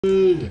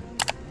Can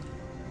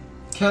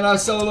I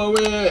solo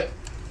it?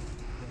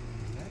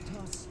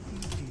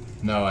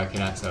 No, I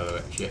cannot solo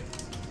it. Shit.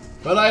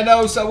 But I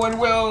know someone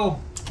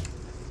will.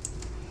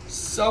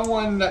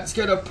 Someone that's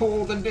gonna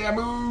pull the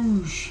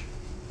damage.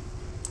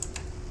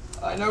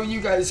 I know you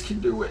guys can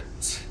do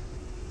it.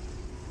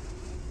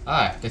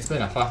 Alright, it's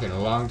been a fucking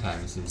long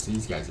time since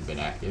these guys have been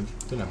active.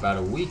 It's been about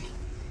a week.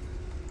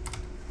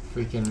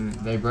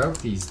 Freaking, they broke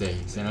these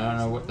things, and I don't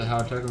know what the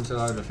hell took them so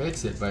long to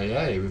fix it, but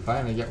yay, we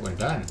finally get one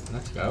done.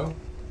 Let's go.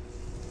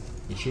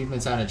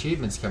 Achievements on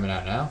achievements coming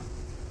out now.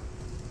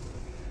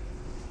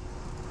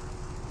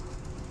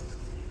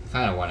 I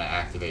kind of want to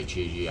activate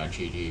Chi-Ji on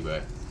Chi-Ji,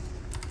 but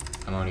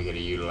I'm only going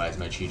to utilize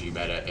my Chi-Ji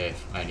meta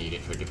if I need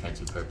it for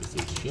defensive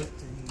purposes. Shit.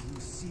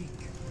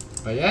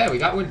 But yeah, we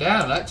got one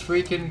down. Let's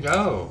freaking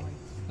go.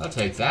 I'll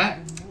take that.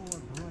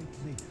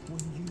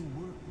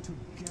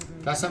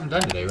 Got something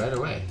done today right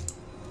away.